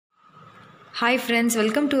Hi friends,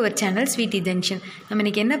 welcome to our channel Sweetie Junction. நம்ம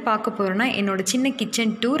இன்னைக்கு என்ன பார்க்க போறோம்னா என்னோட சின்ன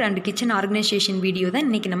kitchen tour and kitchen organisation video தான்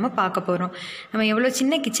இன்னைக்கு நம்ம பார்க்க போறோம். நம்ம எவ்வளவு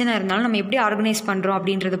சின்ன கிச்சனா இருந்தாலும் நம்ம எப்படி ஆர்கனைஸ் பண்றோம்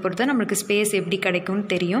அப்படின்றத பொறுத்து நமக்கு ஸ்பேஸ் எப்படி கிடைக்கும்னு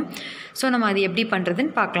தெரியும். சோ நம்ம அது எப்படி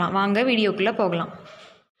பண்றதுன்னு பார்க்கலாம். வாங்க வீடியோக்குள்ள போகலாம்.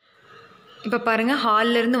 இப்போ பாருங்க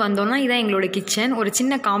ஹால்ல இருந்து வந்தோம்னா இதான் எங்களோட கிச்சன். ஒரு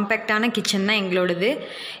சின்ன காம்பாக்டான கிச்சன் தான் எங்களோடது.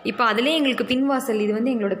 இப்போ அதிலே எங்களுக்கு பின்வாசல் இது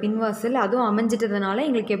வந்து எங்களோட பின்வாசல் அதுவும் அமைஞ்சிட்டதனால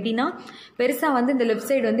எங்களுக்கு எப்படின்னா பெருசாக வந்து இந்த லெஃப்ட்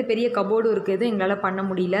சைடு வந்து பெரிய கபோர்டு இருக்குது எங்களால் பண்ண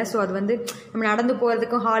முடியல. ஸோ அது வந்து நம்ம நடந்து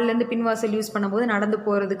போகிறதுக்கும் ஹால்லேருந்து பின்வாசல் யூஸ் பண்ணும்போது நடந்து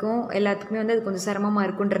போகிறதுக்கும் எல்லாத்துக்குமே வந்து அது கொஞ்சம் சிரமமாக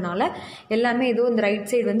இருக்குன்றனால எல்லாமே ஏதோ இந்த ரைட்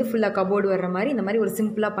சைடு வந்து ஃபுல்லாக கபோர்டு வர்ற மாதிரி இந்த மாதிரி ஒரு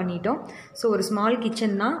சிம்பிளாக பண்ணிட்டோம். ஸோ ஒரு ஸ்மால்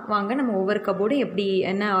கிச்சன் தான். வாங்க நம்ம ஒவ்வொரு கபோர்டும் எப்படி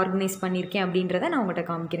என்ன ஆர்கனைஸ் பண்ணியிருக்கேன் அப்படின்றத நான் உங்கள்கிட்ட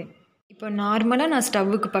காமிக்கிறேன். இப்போ நார்மலாக நான்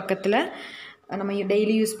ஸ்டவ்வுக்கு பக்கத்தில் நம்ம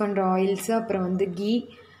டெய்லி யூஸ் பண்ணுற ஆயில்ஸு அப்புறம் வந்து கீ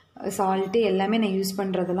சால்ட்டு எல்லாமே நான் யூஸ்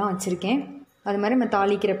பண்ணுறதெல்லாம் வச்சுருக்கேன். அது மாதிரி நம்ம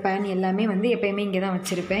தாளிக்கிற பேன் எல்லாமே வந்து எப்போயுமே இங்கே தான்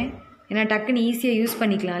வச்சுருப்பேன். ஏன்னா டக்குன்னு ஈஸியாக யூஸ்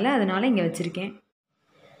பண்ணிக்கலாம்ல, அதனால் இங்கே வச்சுருக்கேன்.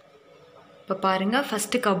 இப்போ பாருங்கள்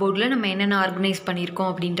ஃபஸ்ட்டு கபோர்டில் நம்ம என்னென்ன ஆர்கனைஸ்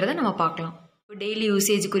பண்ணியிருக்கோம் அப்படின்றத நம்ம பார்க்கலாம். இப்போ டெய்லி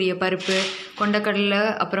யூசேஜுக்குரிய பருப்பு, கொண்டக்கடலை,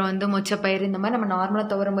 அப்புறம் வந்து மொச்சப்பயிறு, இந்த மாதிரி நம்ம நார்மலாக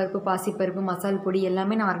துவரம் பருப்பு, பாசிப்பருப்பு, மசால் பொடி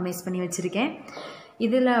எல்லாமே நான் ஆர்கனைஸ் பண்ணி வச்சுருக்கேன்.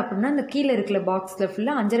 இதில் அப்படின்னா இந்த கீழே இருக்கிற பாக்ஸில்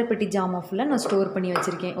ஃபுல்லாக அஞ்சரைப்பெட்டி ஜாமான் ஃபுல்லாக நான் ஸ்டோர் பண்ணி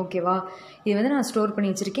வச்சுருக்கேன். ஓகேவா, இது வந்து நான் ஸ்டோர் பண்ணி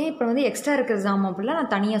வச்சுருக்கேன். இப்போ வந்து எக்ஸ்ட்ரா இருக்கிற ஜாமான் ஃபுல்லாக நான்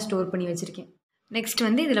தனியாக ஸ்டோர் பண்ணி வச்சுருக்கேன். நெக்ஸ்ட்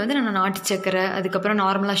வந்து இதில் வந்து நான் நாட்டு சக்கரை, அதுக்கப்புறம்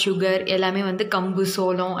நார்மலாக சுகர் எல்லாமே வந்து கம்பு,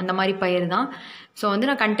 சோளம் அந்த மாதிரி பயிர் தான். ஸோ வந்து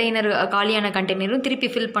நான் கண்டெய்னர் காலியான கண்டெய்னரும்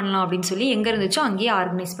திருப்பி ஃபில் பண்ணலாம் அப்படின்னு சொல்லி எங்கே இருந்துச்சோ அங்கேயே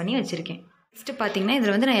ஆர்கனைஸ் பண்ணி வச்சுருக்கேன். நெக்ஸ்ட்டு பார்த்தீங்கன்னா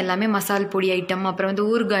இதில் வந்து நான் எல்லாமே மசால் பொடி ஐட்டம், அப்புறம் வந்து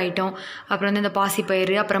ஊறுகாய் ஐட்டம், அப்புறம் வந்து இந்த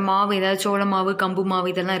பாசிப்பயிறு, அப்புறம் மாவு ஏதாவது சோள மாவு, கம்பு மாவு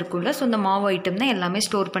இதெல்லாம் இருக்கும்ல. ஸோ இந்த மாவு ஐட்டம் தான் எல்லாமே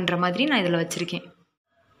ஸ்டோர் பண்ணுற மாதிரி நான் இதில் வச்சுருக்கேன்.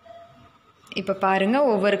 இப்போ பாருங்கள்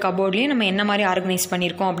ஒவ்வொரு கபோர்ட்லேயும் நம்ம என்ன மாதிரி ஆர்கனைஸ்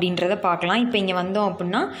பண்ணியிருக்கோம் அப்படின்றத பார்க்கலாம். இப்போ இங்கே வந்தோம்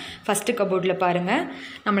அப்படின்னா ஃபஸ்ட்டு கபோர்டில் பாருங்கள்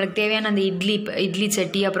நம்மளுக்கு தேவையான அந்த இட்லி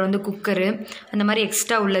சட்டி, அப்புறம் வந்து குக்கரு, அந்த மாதிரி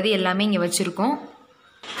எக்ஸ்ட்ரா உள்ளது எல்லாமே இங்கே வச்சுருக்கோம்.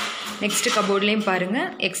 நெக்ஸ்ட்டு கபோர்ட்லேயும் பாருங்கள்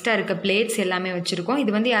எக்ஸ்ட்ரா இருக்க பிளேட்ஸ் எல்லாமே வச்சுருக்கோம்.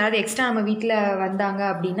 இது வந்து யாராவது எக்ஸ்ட்ரா நம்ம வீட்டில் வந்தாங்க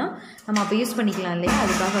அப்படின்னா நம்ம அப்போ யூஸ் பண்ணிக்கலாம் இல்லையா,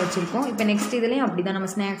 அதுக்காக வச்சுருக்கோம். இப்போ நெக்ஸ்ட் இதுலேயும் அப்படி தான் நம்ம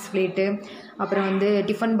ஸ்நாக்ஸ் பிளேட்டு, அப்புறம் வந்து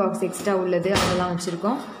டிஃபன் பாக்ஸ் எக்ஸ்ட்ரா உள்ளது அதெல்லாம்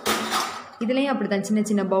வச்சுருக்கோம். இதுலேயும் அப்படி தான் சின்ன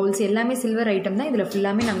சின்ன பவுல்ஸ் எல்லாமே சில்வர் ஐட்டம் தான் இதில்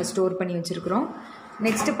ஃபுல்லாமே நாங்கள் ஸ்டோர் பண்ணி வச்சுருக்குறோம்.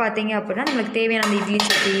 நெக்ஸ்ட்டு பார்த்தீங்க அப்படின்னா நம்மளுக்கு தேவையான அந்த இட்லி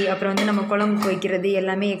சட்டி, அப்புறம் வந்து நம்ம குழம்பு வைக்கிறது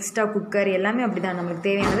எல்லாமே எக்ஸ்ட்ரா குக்கர் எல்லாமே அப்படி தான் நம்மளுக்கு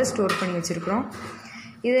தேவையானதை ஸ்டோர் பண்ணி வச்சுருக்குறோம்.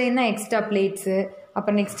 இது என்ன எக்ஸ்ட்ரா பிளேட்ஸு,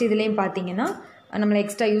 அப்புறம் நெக்ஸ்ட் இதுலேயும் பார்த்தீங்கன்னா நம்மளை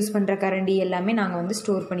எக்ஸ்ட்ரா யூஸ் பண்ணுற கரண்டி எல்லாமே நாங்கள் வந்து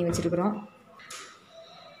ஸ்டோர் பண்ணி வச்சுருக்குறோம்.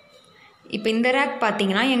 இப்போ இந்த ரேக்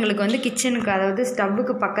பார்த்தீங்கன்னா எங்களுக்கு வந்து கிச்சனுக்கு அதாவது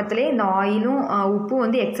ஸ்டவ்வுக்கு பக்கத்துலேயே இந்த ஆயிலும் உப்பும்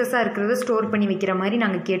வந்து எக்ஸஸாக இருக்கிறத ஸ்டோர் பண்ணி வைக்கிற மாதிரி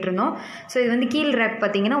நாங்கள் கேட்டிருந்தோம். ஸோ இது வந்து கீழ் ரேக்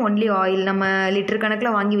பார்த்தீங்கன்னா ஒன்லி ஆயில் நம்ம லிட்டர்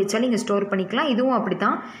கணக்கில் வாங்கி வச்சாலும் இங்கே ஸ்டோர் பண்ணிக்கலாம். இதுவும் அப்படி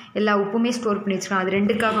தான் எல்லா உப்புமே ஸ்டோர் பண்ணி வச்சுக்கலாம். அது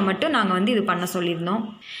ரெண்டுக்காக மட்டும் நாங்கள் வந்து இது பண்ண சொல்லியிருந்தோம்.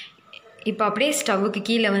 இப்போ அப்படியே ஸ்டவ்வுக்கு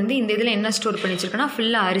கீழே வந்து இந்த இதில் என்ன ஸ்டோர் பண்ணி வச்சுருக்கோன்னா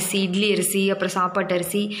ஃபுல்லாக அரிசி, இட்லி அரிசி, அப்புறம் சாப்பாட்டு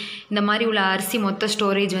அரிசி, இந்த மாதிரி உள்ள அரிசி மொத்த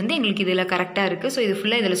ஸ்டோரேஜ் வந்து எங்களுக்கு இதில் கரெக்டாக இருக்குது. ஸோ இது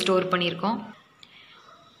ஃபுல்லாக இதில் ஸ்டோர் பண்ணியிருக்கோம்.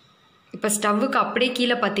 இப்போ ஸ்டவ்வுக்கு அப்படியே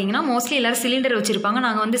கீழே பார்த்தீங்கன்னா மோஸ்ட்லி எல்லோரும் சிலிண்டர் வச்சுருப்பாங்க.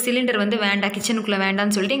 நாங்கள் வந்து சிலிண்டர் வந்து வேண்டாம், கிச்சனுக்குள்ளே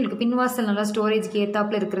வேண்டாம்னு சொல்லிட்டு எங்களுக்கு பின்வாசல் நல்லா ஸ்டோரேஜுக்கு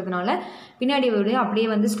ஏற்றாப்பில் இருக்கிறதுனால பின்னாடி அப்படியே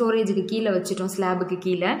வந்து ஸ்டோரேஜுக்கு கீழே வச்சுட்டோம், ஸ்லாபுக்கு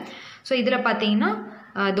கீழே. ஸோ இதில் பார்த்தீங்கன்னா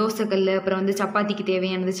தோசைக்கல், அப்புறம் வந்து சப்பாத்திக்கு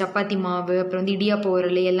தேவையானது சப்பாத்தி மாவு, அப்புறம் வந்து இடியாப்ப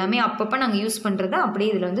உரல் எல்லாமே அப்பப்போ நாங்கள் யூஸ் பண்ணுறத அப்படியே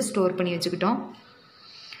இதில் வந்து ஸ்டோர் பண்ணி வச்சுக்கிட்டோம்.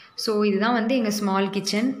 ஸோ இதுதான் வந்து எங்கள் ஸ்மால்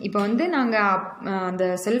கிச்சன். இப்போ வந்து நாங்கள் அந்த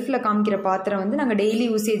செல்ஃபில் காமிக்கிற பாத்திரம் வந்து நாங்கள் டெய்லி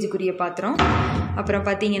யூசேஜுக்குரிய பாத்திரம். அப்புறம்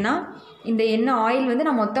பார்த்தீங்கன்னா இந்த எண்ணெய் ஆயில் வந்து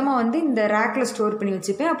நான் மொத்தமாக வந்து இந்த ரேக்கில் ஸ்டோர் பண்ணி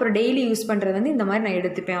வச்சுப்பேன். அப்புறம் டெய்லி யூஸ் பண்ணுறது வந்து இந்த மாதிரி நான்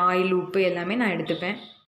எடுத்துப்பேன். ஆயில், உப்பு எல்லாமே நான் எடுத்துப்பேன்.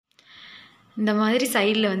 இந்த மாதிரி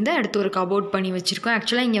சைடில் வந்து அடுத்து ஒரு கபோர்ட் பண்ணி வச்சுருக்கோம்.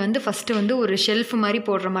 ஆக்சுவலாக இங்கே வந்து ஃபஸ்ட்டு வந்து ஒரு ஷெல்ஃப் மாதிரி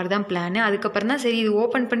போடுற மாதிரி தான் பிளான். அதுக்கப்புறம் தான் சரி இது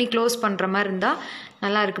ஓப்பன் பண்ணி க்ளோஸ் பண்ணுற மாதிரி இருந்தால்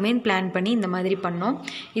நல்லா இருக்குமேன்னு பிளான் பண்ணி இந்த மாதிரி பண்ணோம்.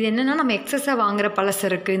 இது என்னென்னா நம்ம எக்ஸஸாக வாங்குகிற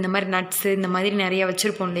பலசரக்கு, இந்த மாதிரி நட்ஸு, இந்த மாதிரி நிறையா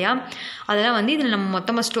வச்சுருப்போம் இல்லையா, அதெல்லாம் வந்து இதில் நம்ம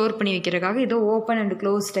மொத்தமாக ஸ்டோர் பண்ணி வைக்கிறதுக்காக ஏதோ ஓப்பன் அண்ட்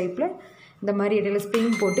க்ளோஸ் டைப்பில் இந்த மாதிரி இடையில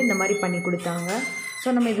ஸ்ப்ரிங் போட்டு இந்த மாதிரி பண்ணி கொடுத்தாங்க. ஸோ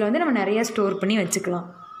நம்ம இதில் வந்து நம்ம நிறையா ஸ்டோர் பண்ணி வச்சுக்கலாம்.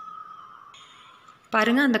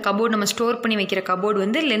 பாருங்கள் அந்த கபோர்டு நம்ம ஸ்டோர் பண்ணி வைக்கிற கபோர்டு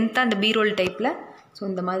வந்து லென்த்தாக அந்த பீரோல் டைப்பில் ஸோ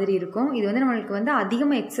இந்த மாதிரி இருக்கும். இது வந்து நம்மளுக்கு வந்து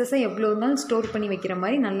அதிகமாக எக்ஸஸாக எவ்வளோ இருந்தாலும் ஸ்டோர் பண்ணி வைக்கிற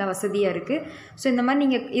மாதிரி நல்லா வசதியாக இருக்குது. ஸோ இந்த மாதிரி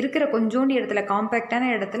நீங்கள் இருக்கிற கொஞ்சோண்டு இடத்துல காம்பேக்டான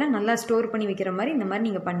இடத்துல நல்லா ஸ்டோர் பண்ணி வைக்கிற மாதிரி இந்த மாதிரி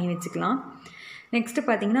நீங்கள் பண்ணி வச்சுக்கலாம். நெக்ஸ்ட்டு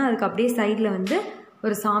பார்த்தீங்கன்னா அதுக்கு அப்படியே சைடில் வந்து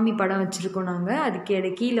ஒரு சாமி படம் வச்சுருக்கோம் நாங்கள்.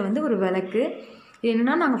 அதுக்கு கீழே வந்து ஒரு விளக்கு.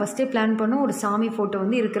 என்னென்னா நாங்கள் ஃபஸ்ட்டே பிளான் பண்ணோம் ஒரு சாமி ஃபோட்டோ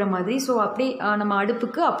வந்து இருக்கிற மாதிரி. ஸோ அப்படியே நம்ம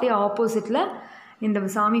அடுப்புக்கு அப்படியே ஆப்போசிட்டில் இந்த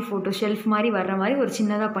சாமி ஃபோட்டோ ஷெல்ஃப் மாதிரி வர்ற மாதிரி ஒரு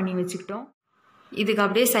சின்னதாக பண்ணி வச்சுக்கிட்டோம். இதுக்கு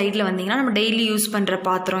அப்படியே சைடில் வந்தீங்கன்னா நம்ம டெய்லி யூஸ் பண்ணுற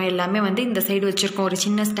பாத்திரம் எல்லாமே வந்து இந்த சைடு வச்சுருக்கோம், ஒரு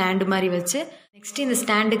சின்ன ஸ்டாண்டு மாதிரி வச்சு. நெக்ஸ்ட்டு இந்த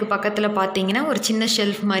ஸ்டாண்டுக்கு பக்கத்தில் பார்த்தீங்கன்னா ஒரு சின்ன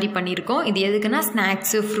ஷெல்ஃப் மாதிரி பண்ணியிருக்கோம். இது எதுக்குன்னா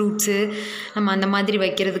ஸ்நாக்ஸு, ஃப்ரூட்ஸு நம்ம அந்த மாதிரி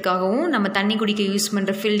வைக்கிறதுக்காகவும், நம்ம தண்ணி குடிக்க யூஸ்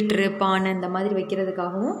பண்ணுற ஃபில்ட்ரு, பானை இந்த மாதிரி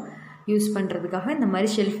வைக்கிறதுக்காகவும் யூஸ் பண்ணுறதுக்காக இந்த மாதிரி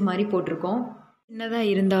ஷெல்ஃப் மாதிரி போட்டிருக்கோம். சின்னதாக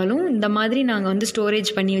இருந்தாலும் இந்த மாதிரி நாங்கள் வந்து ஸ்டோரேஜ்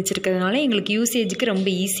பண்ணி வச்சுருக்கிறதுனால எங்களுக்கு யூசேஜுக்கு ரொம்ப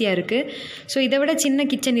ஈஸியாக இருக்குது. ஸோ இதை விட சின்ன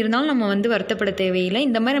கிச்சன் இருந்தாலும் நம்ம வந்து வருத்தப்பட தேவையில்லை.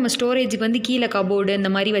 இந்த மாதிரி நம்ம ஸ்டோரேஜுக்கு வந்து கீழே கபோர்டு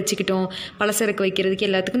இந்த மாதிரி வச்சுக்கிட்டோம், பலசரக்கு வைக்கிறதுக்கு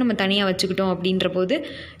எல்லாத்துக்கும் நம்ம தனியாக வச்சுக்கிட்டோம் அப்படின்ற போது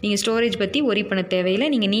நீங்கள் ஸ்டோரேஜ் பற்றி ஒரி பண்ண தேவையில்லை.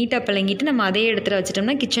 நீங்கள் நீட்டாக பழங்கிட்டு நம்ம அதே இடத்துல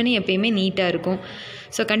வச்சிட்டோம்னா கிச்சனும் எப்பயுமே நீட்டாக இருக்கும்.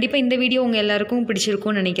 ஸோ கண்டிப்பாக இந்த வீடியோ உங்கள் எல்லாருக்கும்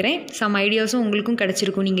பிடிச்சிருக்கும்னு நினைக்கிறேன். சம் ஐடியாஸும் உங்களுக்கும்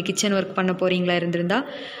கிடச்சிருக்கும் நீங்கள் கிச்சன் ஒர்க் பண்ண போகிறீங்களா இருந்திருந்தால்.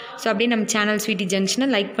 ஸோ அப்படியே நம்ம சேனல் ஸ்வீட்டி ஜங்ஷனை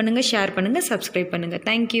லைக் பண்ணுங்கள், ஷேர் பண்ணுங்கள், சப்ஸ்கிரைப் பண்ணுங்கள்.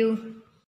 தேங்க்யூ.